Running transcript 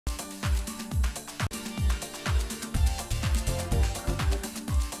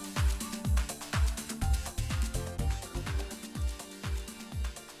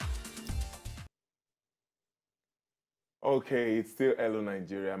Okay, it's still Hello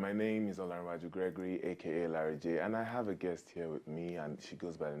Nigeria. My name is Olarmaju Gregory, aka Larry J, and I have a guest here with me, and she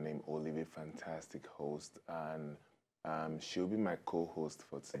goes by the name Olive, fantastic host, and she'll be my co-host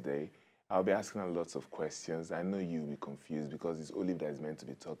for today. I'll be asking her lots of questions. I know you'll be confused because it's Olive that is meant to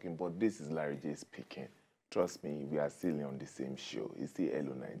be talking, but this is Larry J speaking. Trust me, we are still on the same show. It's still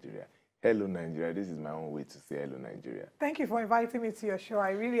Hello Nigeria. Hello Nigeria. This is my own way to say Hello Nigeria. Thank you for inviting me to your show. I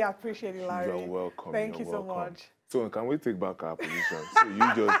really appreciate it, Larry. You're welcome. Thank You're you welcome. so much. So can we take back our position? So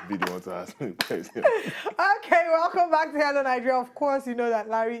you just be the one to ask me the question. Okay, welcome back to Hello Nigeria. Of course, you know that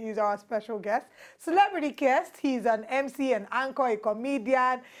Larry is our special guest. Celebrity guest. He's an MC, an anchor, a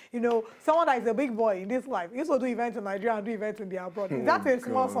comedian, you know, someone that is a big boy in this life. He used to do events in Nigeria and do events in the abroad. That's a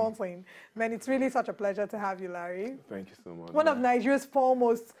small something. Man, it's really such a pleasure to have you, Larry. Thank you so much. One of Nigeria's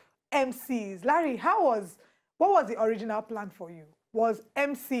foremost MCs. Larry, what was the original plan for you? Was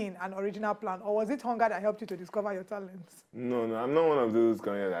MCing an original plan, or was it hunger that helped you to discover your talents? No, I'm not one of those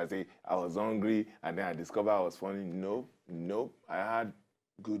comedians that say I was hungry and then I discovered I was funny. Nope. I had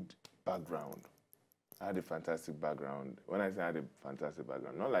good background. I had a fantastic background. When I say I had a fantastic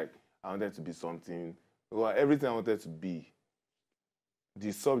background, not like I wanted to be something. Well, everything I wanted to be,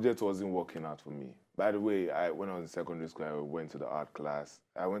 the subject wasn't working out for me. By the way, when I was in secondary school, I went to the art class.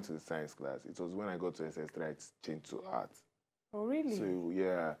 I went to the science class. It was when I got to SS3 I changed to art. Oh, really? So,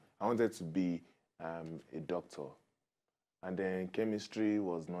 yeah, I wanted to be a doctor. And then chemistry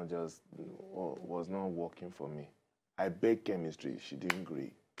was not working for me. I begged chemistry. She didn't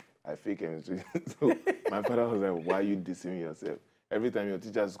agree. I failed chemistry. So my father was like, why are you deceiving yourself? Every time your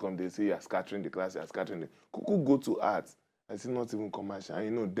teachers come, they say you're scattering the class, you're scattering the... Kuku, go to art. I said, not even commercial. And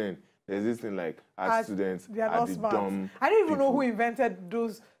you know, then there's this thing like art students are the dumb I don't even people. know who invented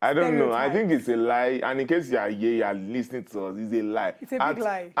those. I don't know. I think it's a lie. And in case you are here, you are listening to us, it's a lie. It's a big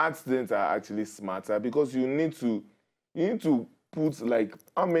lie. Art students are actually smarter because you need to put like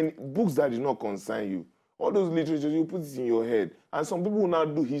how many books that do not concern you. All those literature, you put it in your head. And some people now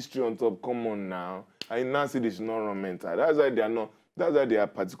do history on top. Come on now. And you now say they should not run mental. That's why they are not. That's why they are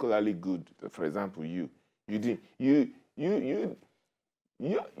particularly good. For example, you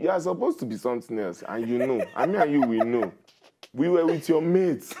are supposed to be something else, and you know. I mean, and you will know. We were with your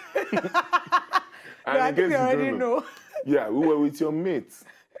mates. I think you already know. Yeah, we were with your mates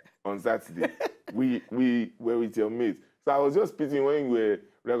on Saturday. we were with your mates. So I was just pitying when you were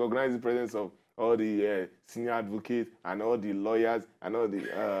recognizing the presence of all the senior advocates and all the lawyers and all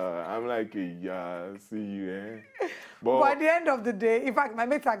the... I'm like, yeah, see you, eh? But at the end of the day, in fact, my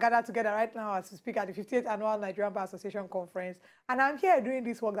mates are gathered together right now as we speak at the 58th Annual Nigerian Bar Association Conference. And I'm here doing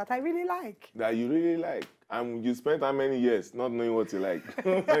this work that I really like. That you really like. And you spent how many years not knowing what you like?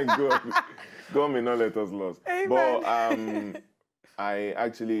 Oh my God. God may not let us lose. Amen. But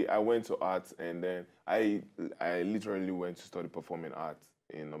I went to art, and then I literally went to study performing arts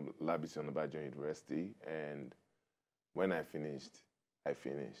in Labisi Onabanjo University. And when I finished. Do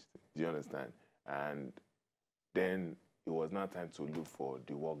you understand? And then it was now time to look for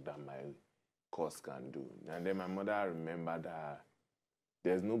the work that my course can do. And then my mother remembered that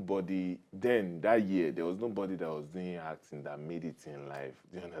there's nobody, then that year, there was nobody that was doing acting that made it in life.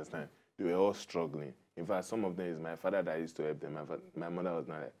 Do you understand? They were all struggling. In fact, some of them is my father that used to help them. My mother was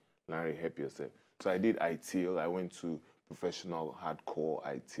not like, Larry, help yourself. So I did ITIL. I went to professional hardcore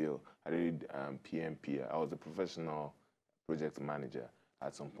ITIL. I did PMP. I was a professional project manager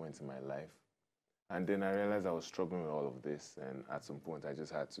at some point in my life. And then I realized I was struggling with all of this, and at some point I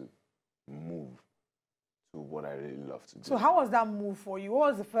just had to move to what I really love to do. So how was that move for you?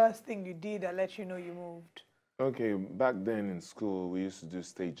 What was the first thing you did that let you know you moved? Okay, back then in school, we used to do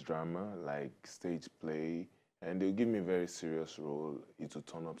stage drama, like stage play, and they'll give me a very serious role. It would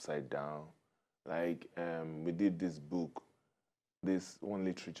turn upside down. Like, we did this book, this one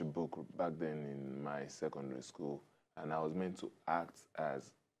literature book back then in my secondary school, and I was meant to act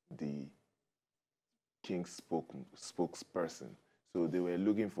as the king's spokesperson. So they were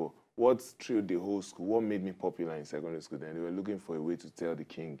looking for what thrilled the whole school, what made me popular in secondary school. Then they were looking for a way to tell the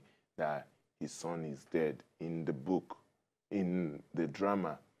king that his son is dead in the book, in the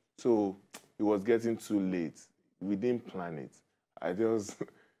drama. So it was getting too late. We didn't plan it. I just,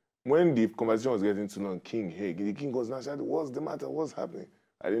 when the conversation was getting too long, the king was not shouting, what's the matter, what's happening?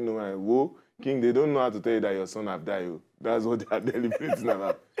 I didn't know, whoa, king, they don't know how to tell you that your son have died. That's what they are deliberating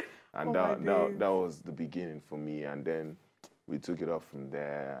about. And that was the beginning for me. And then we took it off from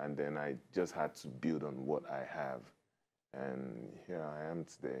there. And then I just had to build on what I have. And here I am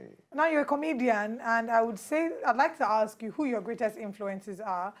today. Now you're a comedian, and I'd like to ask you who your greatest influences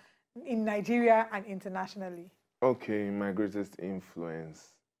are in Nigeria and internationally. Okay, my greatest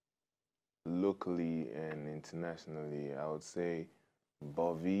influence. locally and internationally, I would say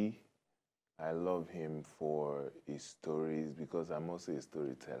Bobby. I love him for his stories because I'm also a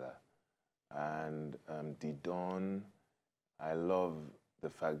storyteller. And Didon, I love the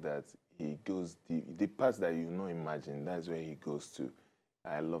fact that he goes the parts that you not imagine. That's where he goes to.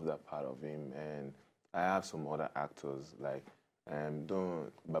 I love that part of him, and I have some other actors like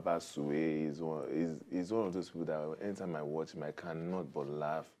don't Baba Sue is one of those people that anytime I watch him, I cannot but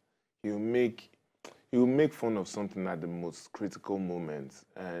laugh. He'll make he'll make fun of something at the most critical moments,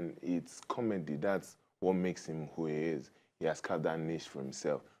 and it's comedy. That's what makes him who he is. He has carved that niche for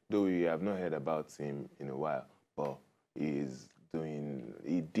himself. Though we have not heard about him in a while, but he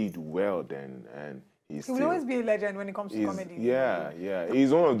did well then, and He will always be a legend when it comes to comedy. Yeah, yeah.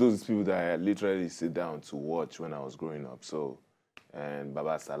 He's one of those people that I literally sit down to watch when I was growing up. So, and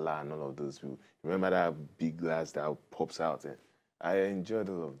Baba Salah and all of those people. Remember that big glass that pops out? And I enjoyed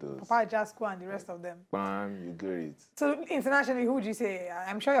all of those. Papa Jasco and the rest of them. Bam, you get it. So internationally, who would you say?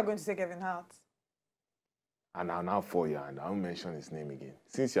 I'm sure you're going to say Kevin Hart. And I'll now for you, and I won't mention his name again.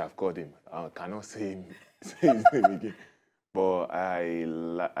 Since you have called him, I cannot say his name again. But I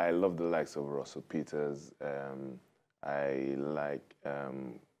love the likes of Russell Peters. I like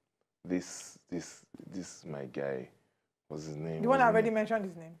this my guy. What's his name? The one I already mentioned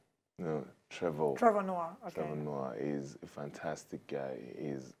his name. No, Trevor. Trevor Noah. Okay. Trevor Noah is a fantastic guy.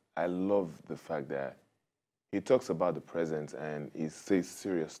 I love the fact that he talks about the present and he says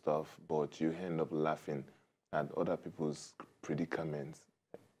serious stuff, but you end up laughing at other people's predicaments,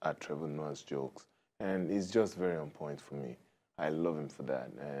 at Trevor Noah's jokes. And it's just very on point for me. I love him for that.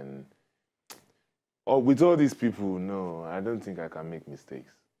 And with all these people, no, I don't think I can make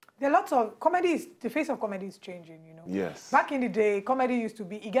mistakes. There are lots of comedy. The face of comedy is changing, you know. Yes. Back in the day, comedy used to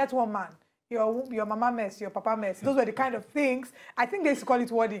be, you get one man, your mama mess, your papa mess. Those were the kind of things. I think they used to call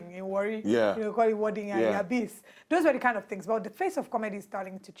it wording in Worry. Yeah. You know, call it wording and abyss. Those were the kind of things. But the face of comedy is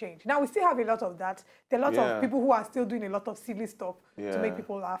starting to change. Now we still have a lot of that. There are lots of people who are still doing a lot of silly stuff to make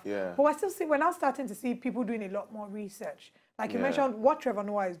people laugh. Yeah. But we're now starting to see people doing a lot more research. Like you mentioned, what Trevor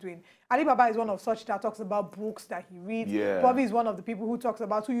Noah is doing. Ali Baba is one of such that talks about books that he reads. Yeah. Bobby is one of the people who talks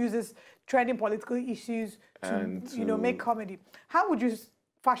about, who uses trending political issues to make comedy. How would you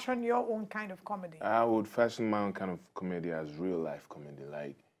fashion your own kind of comedy? I would fashion my own kind of comedy as real life comedy.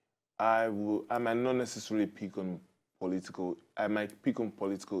 Like I might not necessarily pick on political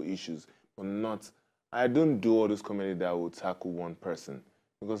issues, but I don't do all this comedy that will tackle one person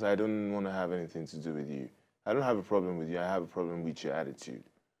because I don't want to have anything to do with you. I don't have a problem with you. I have a problem with your attitude.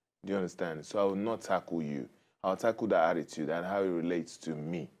 Do you understand? So I will not tackle you. I'll tackle that attitude and how it relates to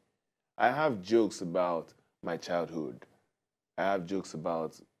me. I have jokes about my childhood. I have jokes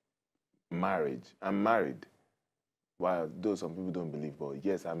about marriage. I'm married. Well, though some people don't believe, but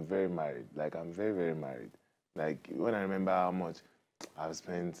yes, I'm very married. Like, I'm very, very married. Like, when I remember how much I've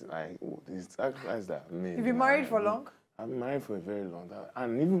spent, like, sacrifice that. You've been married for long? I've been married for a very long time.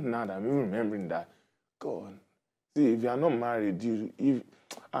 And even now that I'm even remembering that, God, see, if you're not married,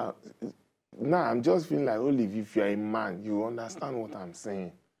 now I'm just feeling like, Olive, if you're a man, you understand what I'm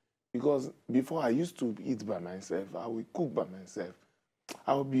saying. Because before I used to eat by myself, I will cook by myself.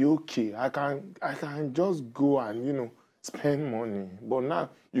 I'll be okay. I can just go and, spend money. But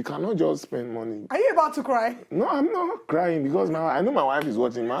now, you cannot just spend money. Are you about to cry? No, I'm not crying because I know my wife is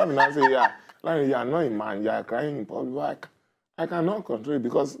watching. My wife will not say, yeah, like, you're not a man, you're crying in public. I cannot control it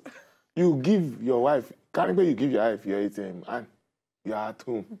because you give your wife, you give your wife your ATM and you're at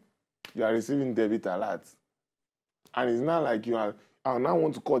home. You are receiving debit alerts. And it's not like I now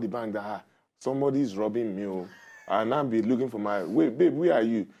want to call the bank that somebody is robbing me. I'll now be looking for wait, babe, where are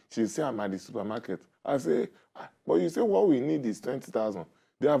you? She'll say, I'm at the supermarket. I say, but you say what we need is 20,000.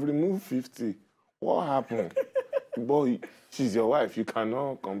 They have removed 50. What happened? Boy, she's your wife. You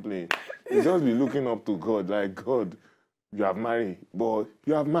cannot complain. You just be looking up to God, like, God, you have married. But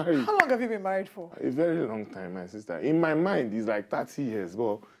you have married. How long have you been married for? A very long time, my sister. In my mind, it's like 30 years.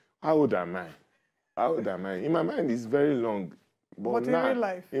 But how old am I? How old am I? In my mind, it's very long. But in real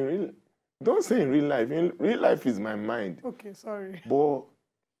life? Don't say in real life. In real life is my mind. Okay, sorry. But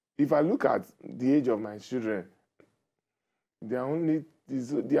if I look at the age of my children, the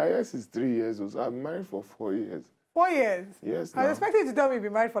highest is 3 years old. So I'm married for 4 years. 4 years? Yes. I was expecting you to tell me you've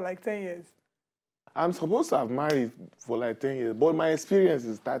been married for like 10 years. I'm supposed to have married for like 10 years, but my experience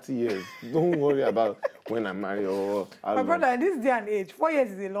is 30 years. Don't worry about when I'm married or how My long. brother, in this day and age, 4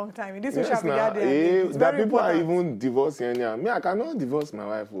 years is a long time. In this social media day and age, it's that very people important. are even divorcing anyhow. Me, I cannot divorce my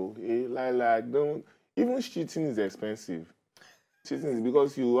wife. Don't. Even cheating is expensive. Cheating is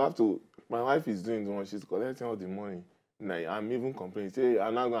because you have to. My wife is doing the one. She's collecting all the money. I'm even complaining. Say,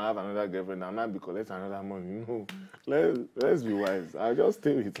 I'm not gonna have another girlfriend. I'm not be collecting another money. No, let's be wise. I just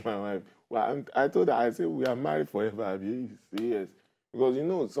stay with my wife. Well, I told her, I said, we are married forever. Yes, because you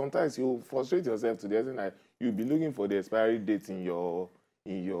know sometimes you frustrate yourself to the extent that you'll be looking for the expiry date in your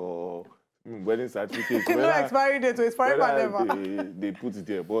wedding certificate. No expiry date, so it's forever never. They put it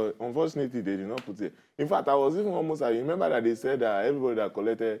there, but unfortunately they did not put it. In fact, I was even almost. I remember that they said that everybody that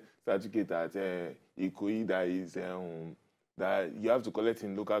collected certificate at Ikoyi that you have to collect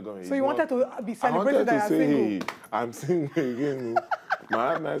in local government. So you wanted to be celebrated that you're single? Hey, I'm single again.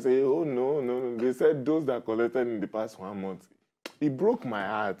 My husband said, oh no. They said those that collected in the past 1 month. It broke my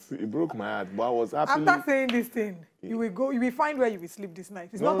heart. But I was happy. After saying this thing, you will find where you will sleep this night.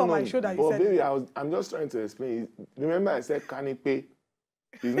 It's not on my show that you said. Baby, I'm just trying to explain. Remember I said canipe?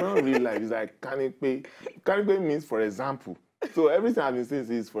 It's not real life. It's like canipe. Canipe means for example. So everything I've been saying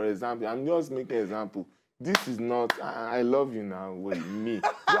is for example. I'm just making an example. This is not, I love you now with me.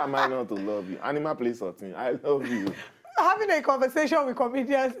 Who am I not to love you? Animal play something. I love you. Having a conversation with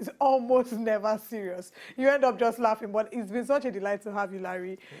comedians is almost never serious. You end up just laughing, but it's been such a delight to have you,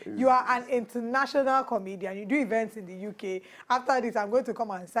 Larry. You are an international comedian. You do events in the UK. After this, I'm going to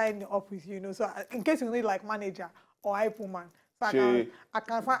come and sign up with you. So in case you need like manager or hype woman, so I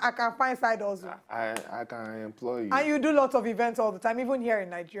can find side hustle. I can employ you. And you do lots of events all the time, even here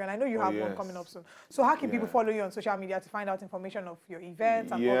in Nigeria. And I know you have one coming up soon. So how can people follow you on social media to find out information of your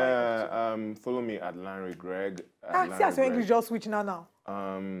events? And follow me at Larry Greg. See, as your English just switch now.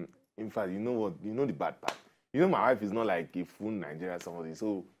 In fact, you know what? You know the bad part. You know my wife is not like a full Nigerian somebody.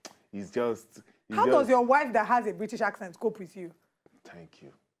 So it's just. How does your wife that has a British accent cope with you? Thank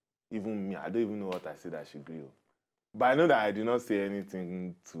you. Even me, I don't even know what I said that she grew. But I know that I did not say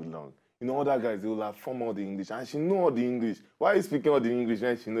anything too long. You know, other guys, they will have formed all the English. And she know all the English. Why are you speaking all the English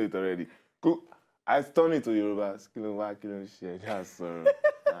when she know it already? I turn it to Yoruba.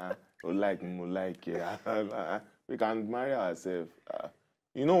 We can marry ourselves.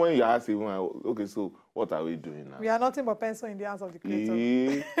 You know, when you ask even, okay, so what are we doing now? We are nothing but pencil in the hands of the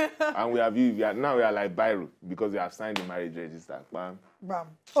creator. And now we are like Biro because we have signed the marriage register. Bam. Bam.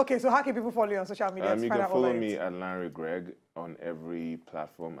 Okay, so how can people follow you on social media? You can follow me at Larry Greg on every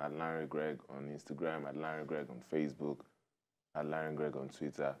platform, at Larry Greg on Instagram, at Larry Greg on Facebook, at Larry Greg on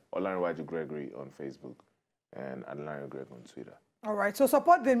Twitter, or Larry Waju Gregory on Facebook, and at Larry Greg on Twitter. All right, so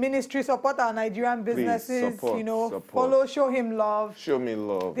support the ministry, support our Nigerian businesses, support. Follow, show him love. Show me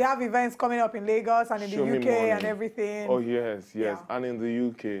love. They have events coming up in Lagos and in the UK and everything. Oh, yes. Yeah. And in the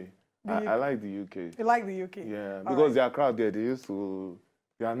UK. I like the UK. You like the UK? Yeah, because their crowd there, they don't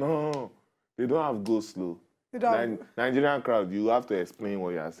have go slow. Nigerian crowd, you have to explain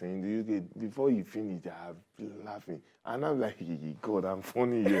what you are saying. The UK, before you finish, they are laughing. And I'm like, God, I'm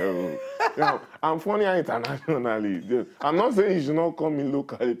funny here. I'm funny internationally. I'm not saying you should not come in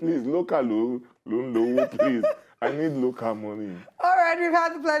locally. Please, local, please. I need local money. All right, we've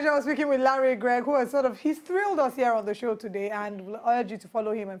had the pleasure of speaking with Larry Greg, who has he's thrilled us here on the show today, and we'll urge you to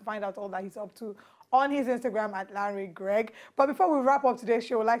follow him and find out all that he's up to on his Instagram at Larry Greg. But before we wrap up today's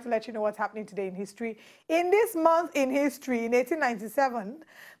show, I'd like to let you know what's happening today in history. In this month in history, in 1897,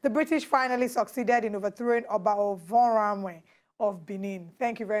 the British finally succeeded in overthrowing Oba Ovonramwen of Benin.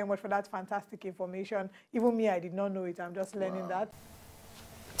 Thank you very much for that fantastic information. Even me, I did not know it. I'm just learning that.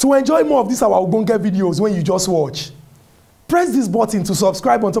 To enjoy more of these our Ogbonge videos when you just watch, press this button to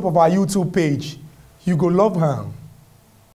subscribe on top of our YouTube page. You go love am.